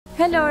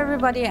Hello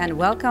everybody and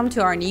welcome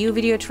to our new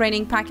video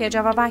training package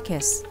of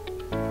Abaqus.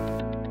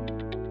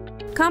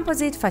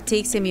 Composite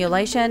fatigue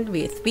simulation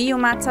with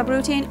VUMAT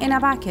Subroutine in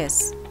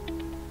Abaqus.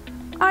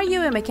 Are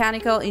you a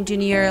mechanical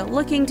engineer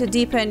looking to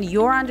deepen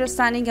your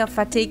understanding of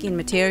fatigue in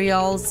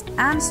materials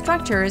and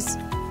structures?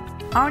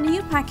 Our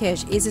new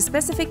package is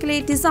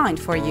specifically designed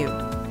for you.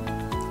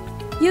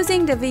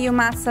 Using the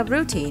VUMAT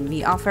Subroutine,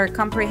 we offer a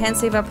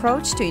comprehensive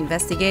approach to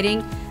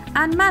investigating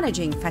and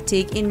managing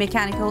fatigue in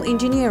mechanical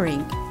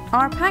engineering.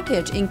 Our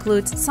package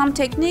includes some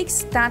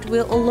techniques that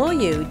will allow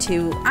you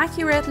to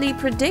accurately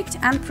predict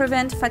and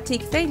prevent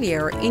fatigue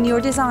failure in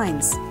your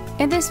designs.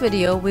 In this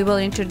video, we will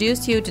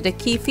introduce you to the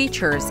key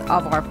features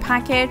of our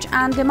package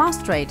and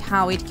demonstrate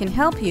how it can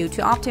help you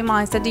to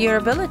optimize the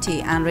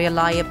durability and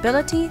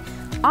reliability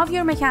of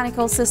your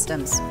mechanical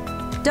systems.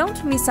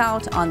 Don't miss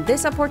out on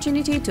this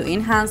opportunity to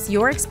enhance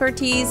your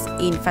expertise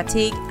in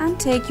fatigue and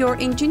take your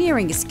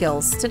engineering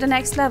skills to the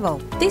next level.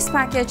 This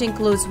package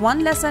includes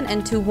 1 lesson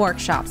and 2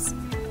 workshops.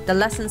 The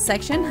lesson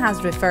section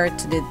has referred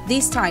to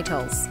these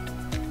titles: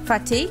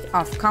 Fatigue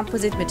of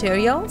Composite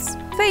Materials,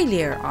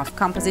 Failure of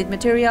Composite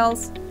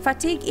Materials,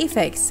 Fatigue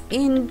Effects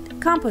in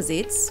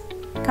Composites,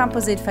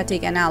 Composite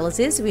Fatigue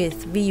Analysis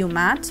with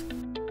VUMAT.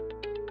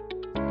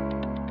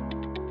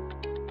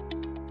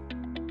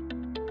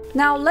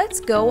 Now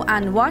let's go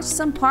and watch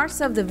some parts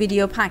of the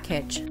video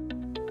package.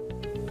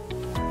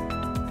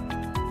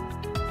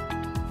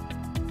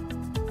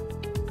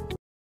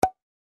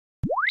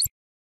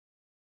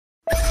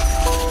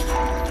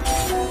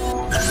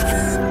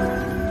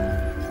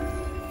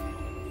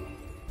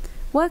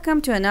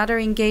 Welcome to another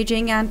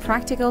engaging and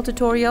practical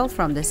tutorial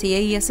from the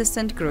CAE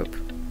Assistant Group.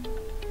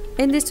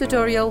 In this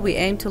tutorial, we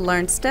aim to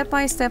learn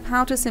step-by-step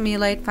how to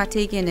simulate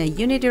fatigue in a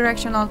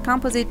unidirectional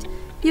composite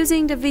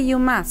using the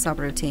VUMAT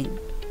subroutine.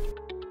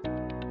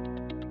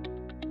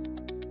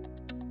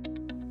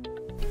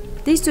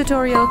 This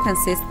tutorial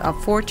consists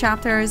of 4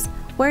 chapters,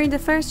 where in the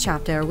first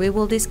chapter we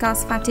will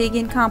discuss fatigue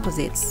in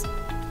composites.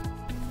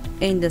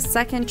 In the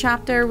second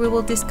chapter, we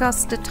will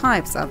discuss the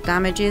types of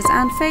damages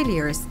and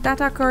failures that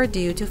occur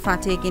due to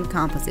fatigue in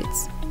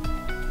composites.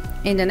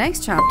 In the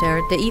next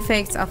chapter, the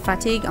effects of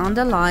fatigue on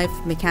the life,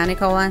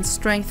 mechanical and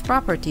strength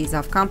properties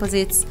of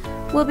composites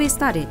will be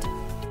studied.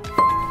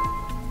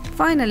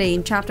 Finally,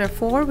 in chapter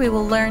 4, we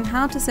will learn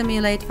how to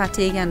simulate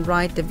fatigue and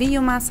write the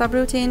VUMAT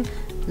subroutine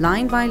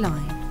line by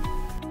line.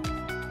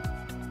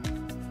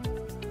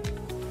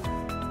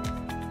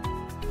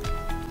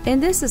 In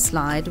this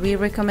slide, we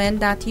recommend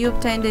that you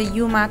obtain the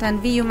UMAT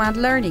and VUMAT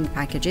learning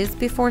packages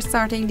before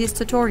starting this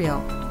tutorial.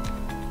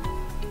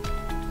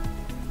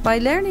 By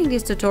learning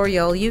this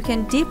tutorial, you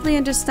can deeply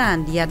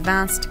understand the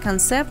advanced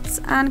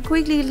concepts and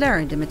quickly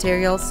learn the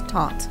materials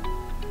taught.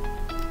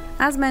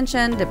 As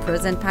mentioned, the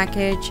present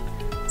package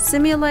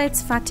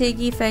simulates fatigue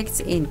effects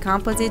in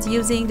composites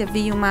using the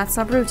VUMAT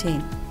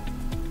subroutine.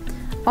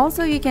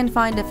 Also, you can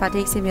find the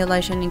fatigue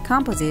simulation in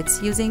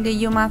composites using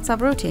the UMAT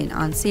subroutine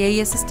on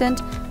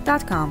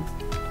caeassistant.com.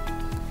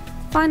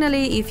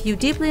 Finally, if you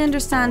deeply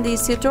understand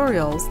these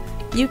tutorials,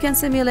 you can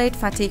simulate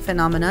fatigue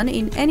phenomenon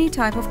in any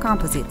type of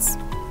composites.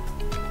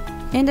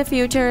 In the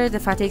future, the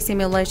fatigue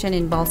simulation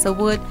in balsa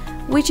wood,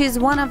 which is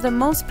one of the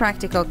most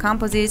practical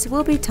composites,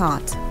 will be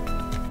taught.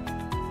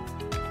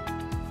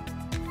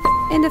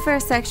 In the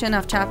first section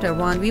of Chapter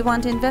 1, we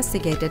want to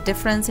investigate the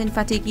difference in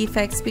fatigue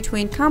effects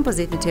between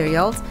composite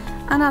materials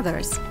and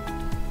others.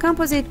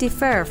 Composites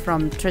differ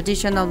from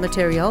traditional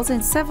materials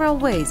in several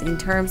ways in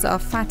terms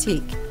of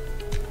fatigue.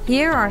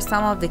 Here are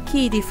some of the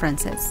key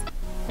differences.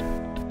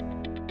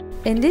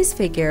 In this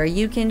figure,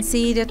 you can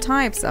see the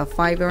types of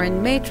fiber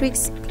and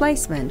matrix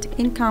placement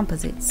in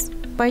composites.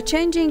 By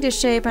changing the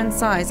shape and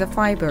size of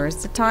fibers,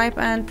 the type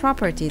and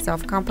properties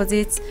of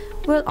composites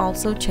will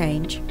also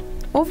change.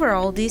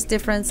 Overall, these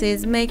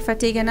differences make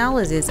fatigue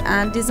analysis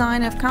and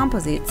design of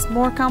composites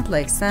more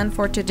complex than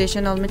for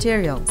traditional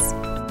materials.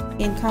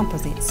 In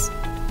composites,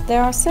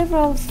 there are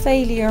several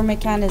failure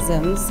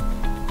mechanisms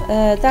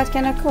that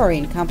can occur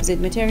in composite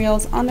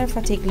materials under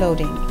fatigue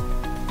loading.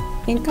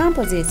 In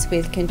composites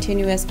with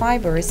continuous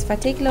fibers,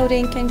 fatigue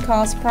loading can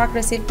cause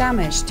progressive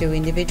damage to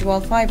individual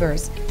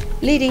fibers,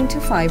 leading to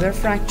fiber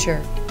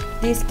fracture.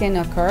 This can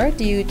occur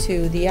due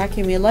to the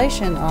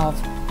accumulation of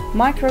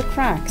micro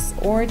cracks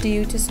or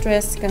due to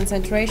stress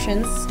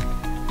concentrations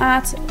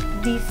at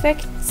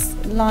defects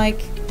like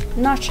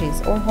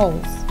notches or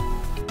holes.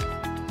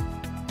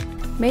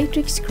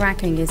 Matrix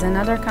cracking is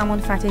another common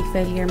fatigue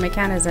failure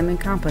mechanism in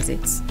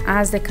composites.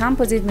 As the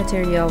composite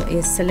material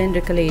is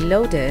cylindrically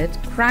loaded,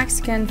 cracks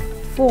can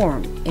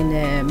form in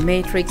the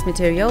matrix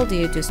material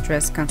due to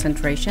stress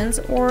concentrations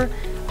or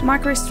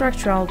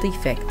microstructural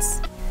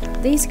defects.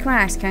 These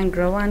cracks can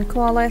grow and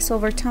coalesce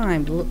over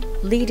time,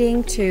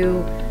 leading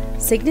to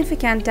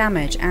significant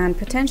damage and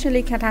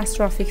potentially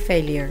catastrophic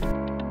failure.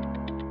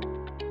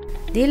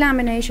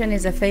 Delamination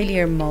is a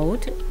failure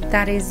mode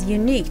that is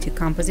unique to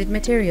composite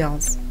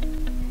materials.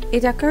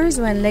 It occurs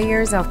when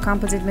layers of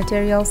composite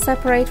material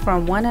separate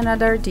from one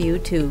another due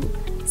to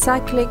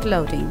cyclic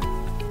loading.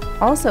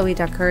 Also,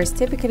 it occurs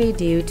typically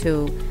due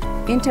to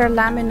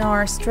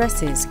interlaminar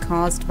stresses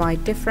caused by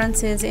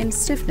differences in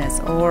stiffness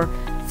or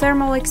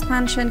thermal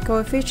expansion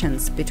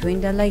coefficients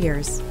between the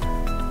layers.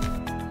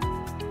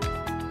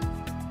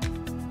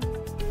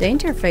 The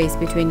interface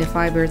between the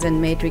fibers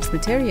and matrix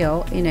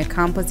material in a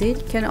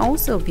composite can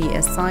also be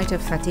a site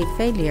of fatigue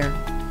failure.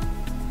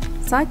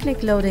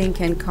 Cyclic loading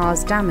can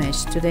cause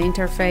damage to the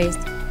interface,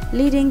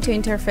 leading to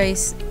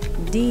interface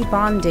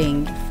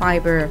debonding,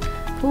 fiber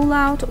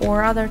pull-out,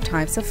 or other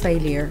types of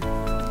failure.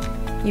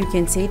 You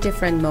can see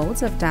different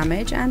modes of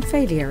damage and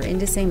failure in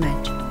this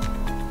image.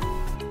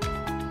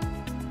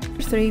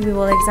 Number 3, we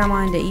will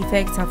examine the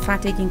effects of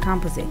fatigue in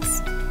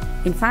composites.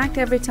 In fact,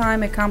 every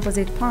time a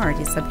composite part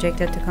is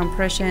subjected to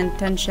compression,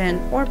 tension,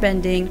 or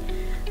bending,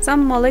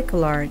 some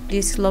molecular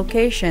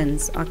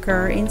dislocations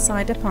occur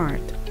inside the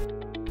part,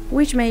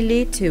 which may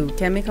lead to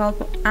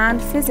chemical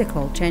and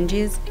physical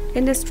changes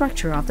in the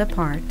structure of the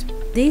part.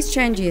 These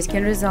changes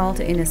can result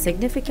in a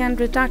significant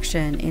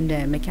reduction in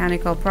the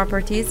mechanical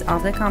properties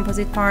of the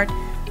composite part,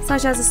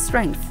 such as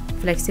strength,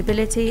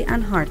 flexibility,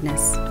 and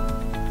hardness.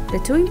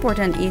 The two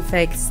important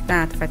effects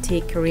that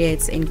fatigue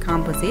creates in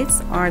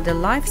composites are the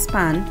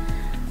lifespan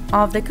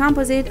of the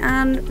composite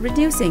and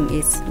reducing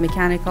its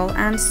mechanical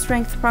and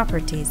strength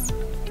properties.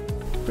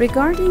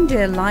 Regarding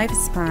the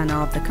lifespan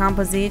of the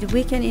composite,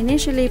 we can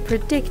initially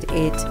predict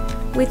it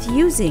with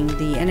using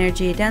the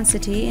energy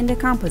density in the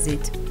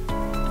composite.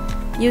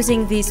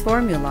 Using these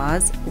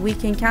formulas, we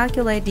can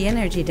calculate the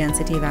energy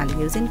density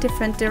values in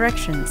different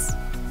directions.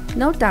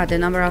 Note that the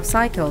number of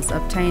cycles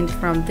obtained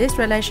from this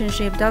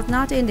relationship does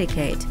not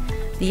indicate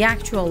the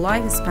actual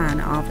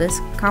lifespan of this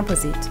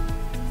composite.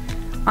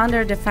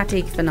 Under the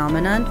fatigue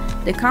phenomenon,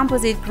 the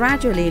composite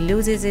gradually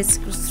loses its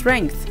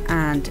strength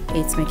and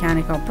its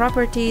mechanical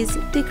properties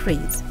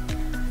decrease.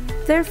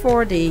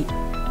 Therefore, the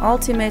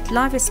ultimate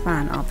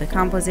lifespan of the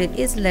composite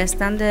is less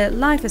than the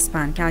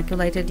lifespan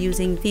calculated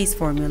using these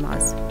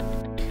formulas.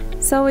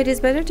 So it is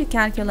better to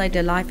calculate the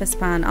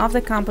lifespan of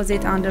the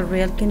composite under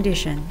real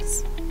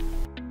conditions.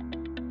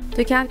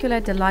 To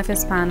calculate the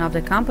lifespan of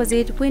the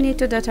composite, we need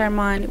to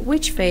determine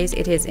which phase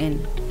it is in.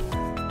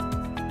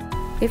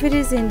 If it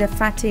is in the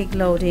fatigue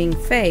loading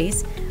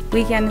phase,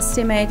 we can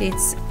estimate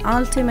its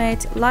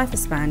ultimate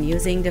lifespan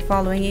using the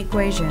following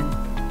equation.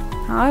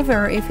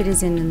 However, if it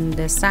is in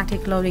the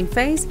static loading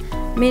phase,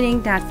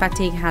 meaning that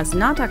fatigue has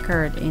not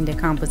occurred in the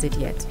composite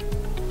yet,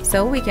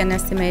 so we can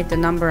estimate the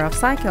number of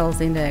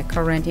cycles in the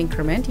current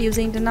increment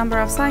using the number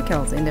of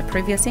cycles in the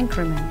previous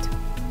increment.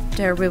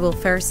 There we will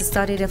first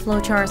study the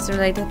flowcharts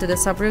related to the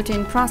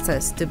subroutine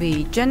process to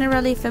be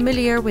generally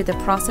familiar with the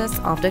process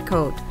of the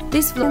code.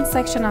 This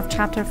section of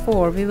Chapter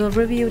 4 we will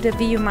review the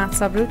VUMAT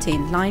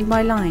subroutine line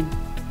by line.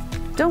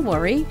 Don't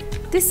worry,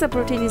 this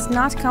subroutine is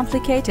not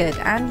complicated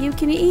and you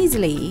can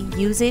easily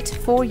use it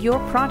for your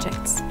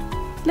projects.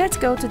 Let's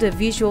go to the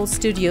Visual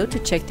Studio to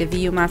check the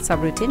VUMAT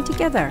subroutine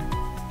together.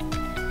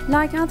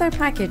 Like other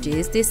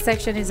packages, this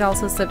section is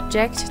also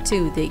subject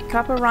to the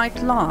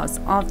copyright laws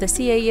of the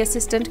CAE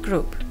Assistant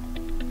Group.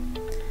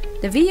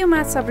 The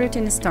VUMAT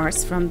subroutine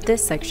starts from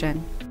this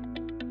section.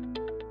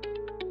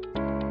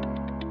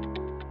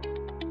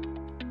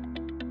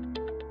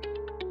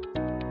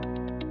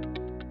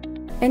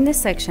 In this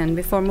section,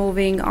 before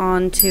moving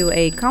on to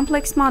a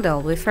complex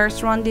model, we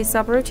first run the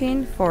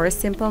subroutine for a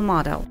simple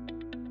model.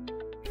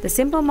 The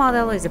simple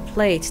model is a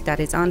plate that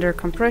is under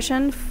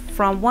compression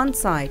from one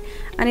side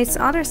and its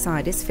other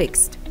side is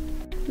fixed.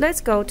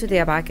 Let's go to the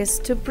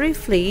Abaqus to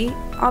briefly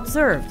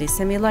observe the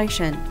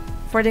simulation.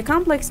 For the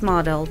complex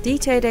model,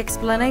 detailed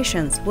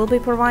explanations will be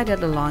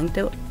provided along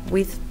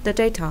with the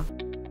data.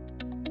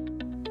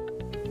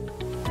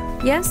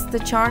 Yes, the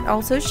chart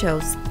also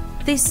shows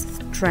this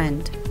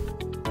trend.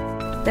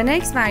 The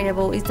next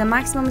variable is the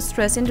maximum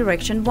stress in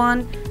direction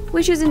 1,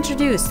 which is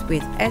introduced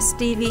with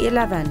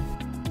SDV11.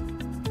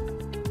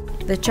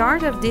 The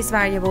chart of this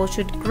variable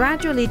should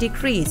gradually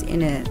decrease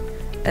in a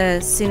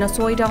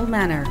sinusoidal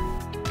manner.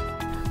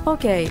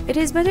 Okay, it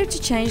is better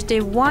to change the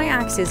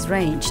y-axis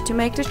range to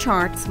make the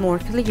charts more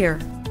clear.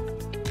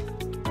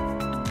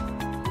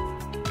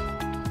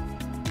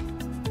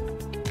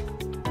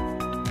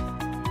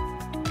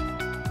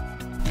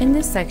 In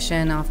this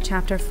section of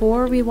Chapter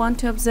 4, we want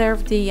to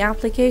observe the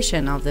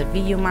application of the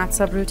VUMAT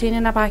subroutine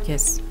in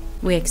Abaqus.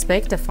 We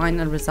expect the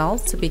final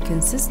results to be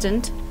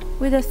consistent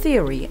with the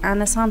theory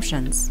and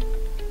assumptions.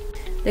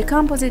 The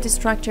composite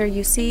structure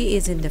you see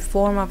is in the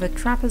form of a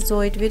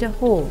trapezoid with a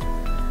hole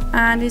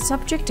and is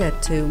subjected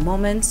to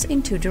moments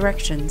in two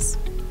directions.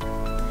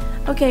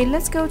 Okay,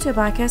 let's go to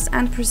Abaqus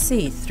and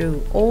proceed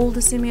through all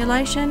the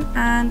simulation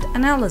and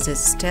analysis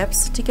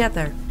steps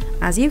together.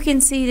 As you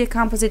can see, the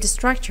composite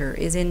structure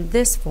is in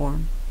this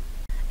form.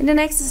 In the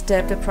next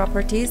step, the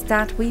properties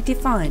that we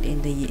defined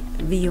in the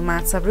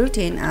VUMAT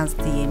subroutine as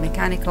the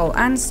mechanical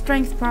and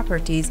strength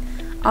properties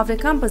of the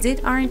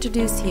composite are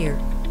introduced here.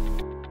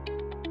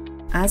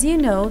 As you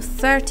know,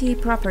 30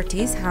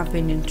 properties have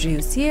been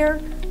introduced here,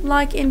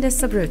 like in the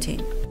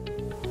subroutine.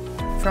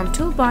 From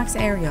toolbox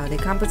area, the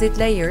composite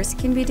layers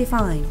can be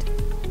defined.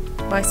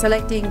 By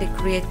selecting the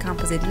Create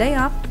Composite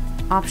Layup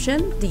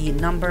option, the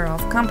number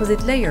of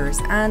composite layers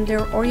and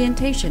their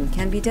orientation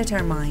can be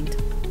determined.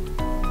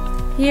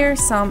 Here,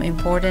 some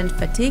important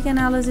fatigue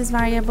analysis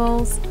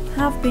variables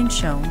have been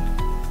shown.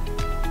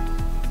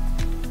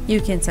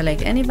 You can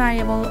select any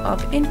variable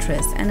of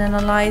interest and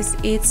analyze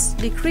its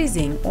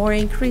decreasing or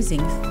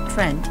increasing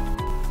trend.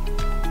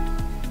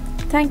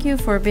 Thank you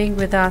for being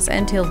with us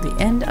until the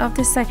end of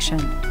this section.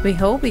 We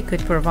hope we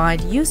could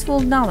provide useful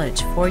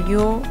knowledge for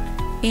you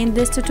in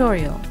this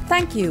tutorial.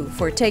 Thank you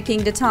for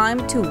taking the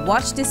time to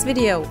watch this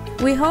video.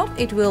 We hope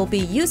it will be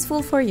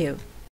useful for you.